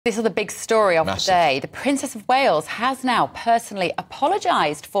This is the big story of Massive. the day. The Princess of Wales has now personally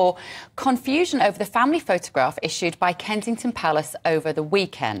apologised for confusion over the family photograph issued by Kensington Palace over the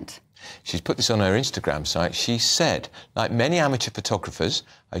weekend. She's put this on her Instagram site. She said, like many amateur photographers,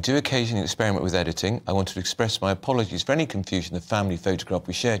 I do occasionally experiment with editing. I wanted to express my apologies for any confusion the family photograph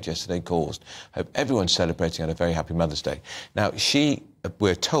we shared yesterday caused. Hope everyone's celebrating and a very happy Mother's Day. Now, she,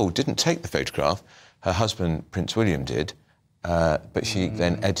 we're told, didn't take the photograph. Her husband, Prince William, did. But she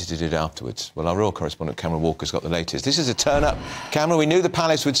then edited it afterwards. Well, our Royal Correspondent, Cameron Walker's got the latest. This is a turn-up. Cameron, we knew the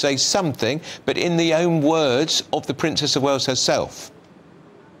palace would say something, but in the own words of the Princess of Wales herself.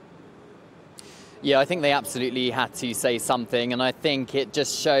 Yeah, I think they absolutely had to say something, and I think it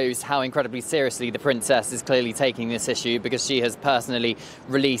just shows how incredibly seriously the Princess is clearly taking this issue, because she has personally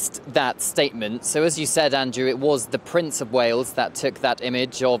released that statement. So as you said, Andrew, it was the Prince of Wales that took that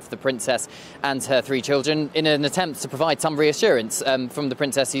image of the Princess and her 3 children in an attempt to provide some reassurance from the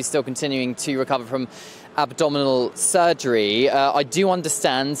Princess, who's still continuing to recover from abdominal surgery. I do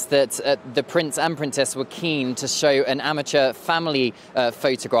understand that the Prince and Princess were keen to show an amateur family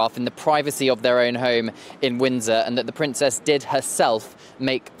photograph in the privacy of their own home in Windsor, and that the Princess did herself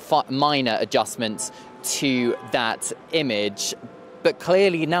make minor adjustments to that image. But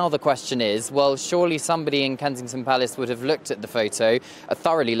clearly now the question is, well, surely somebody in Kensington Palace would have looked at the photo,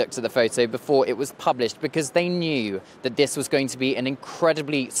 thoroughly looked at the photo before it was published, because they knew that this was going to be an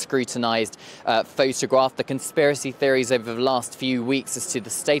incredibly scrutinised photograph. The conspiracy theories over the last few weeks as to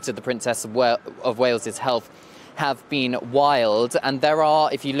the state of the Princess of Wales's health have been wild, and there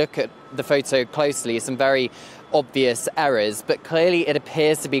are, if you look at the photo closely, some very obvious errors, but clearly it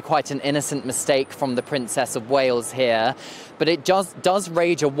appears to be quite an innocent mistake from the Princess of Wales here. But it does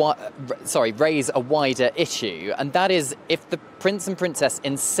raise a wider issue, and that is, if the Prince and Princess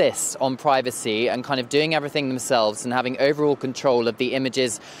insist on privacy and kind of doing everything themselves and having overall control of the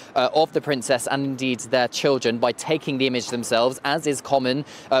images of the Princess and indeed their children by taking the image themselves, as is common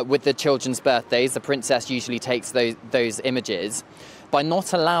with the children's birthdays, the Princess usually takes those images. By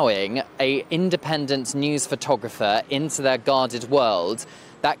not allowing an independent news photographer into their guarded world,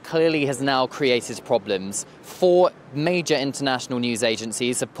 that clearly has now created problems. 4 major international news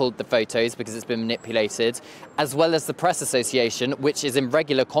agencies have pulled the photos because it's been manipulated, as well as the Press Association, which is in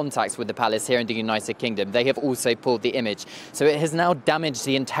regular contact with the palace here in the United Kingdom. They have also pulled the image. So it has now damaged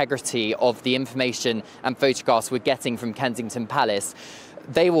the integrity of the information and photographs we're getting from Kensington Palace.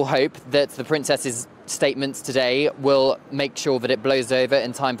 They will hope that the Princess's statements today will make sure that it blows over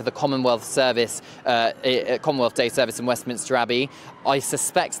in time for the Commonwealth Day service in Westminster Abbey. I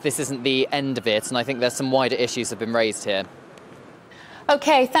suspect this isn't the end of it, and I think there's some wider issues that have been raised here.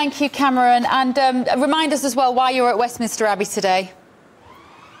 OK, thank you, Cameron. And remind us as well why you're at Westminster Abbey today.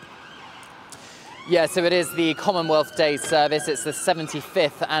 Yeah, so it is the Commonwealth Day service. It's the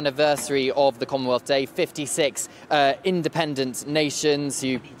 75th anniversary of the Commonwealth Day. 56 independent nations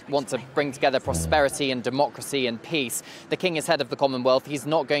who want to bring together prosperity and democracy and peace. The King is head of the Commonwealth. He's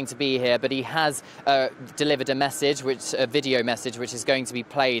not going to be here, but he has delivered a video message, which is going to be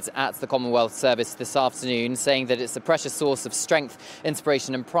played at the Commonwealth service this afternoon, saying that it's a precious source of strength,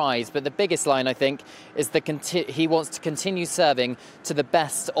 inspiration and pride. But the biggest line, I think, is that he wants to continue serving to the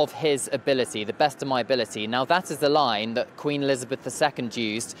best of his ability, the best of my ability. Now, that is the line that Queen Elizabeth II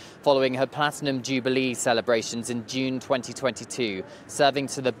used following her Platinum Jubilee celebrations in June 2022, serving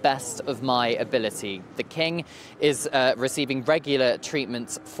to the best of my ability. The King is receiving regular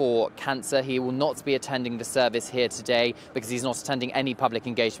treatments for cancer. He will not be attending the service here today because he's not attending any public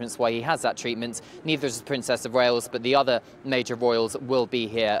engagements while he has that treatment. Neither is the Princess of Wales, but the other major royals will be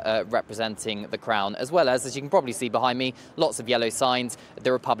here representing the Crown, as well as you can probably see behind me, lots of yellow signs,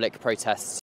 the Republic protests.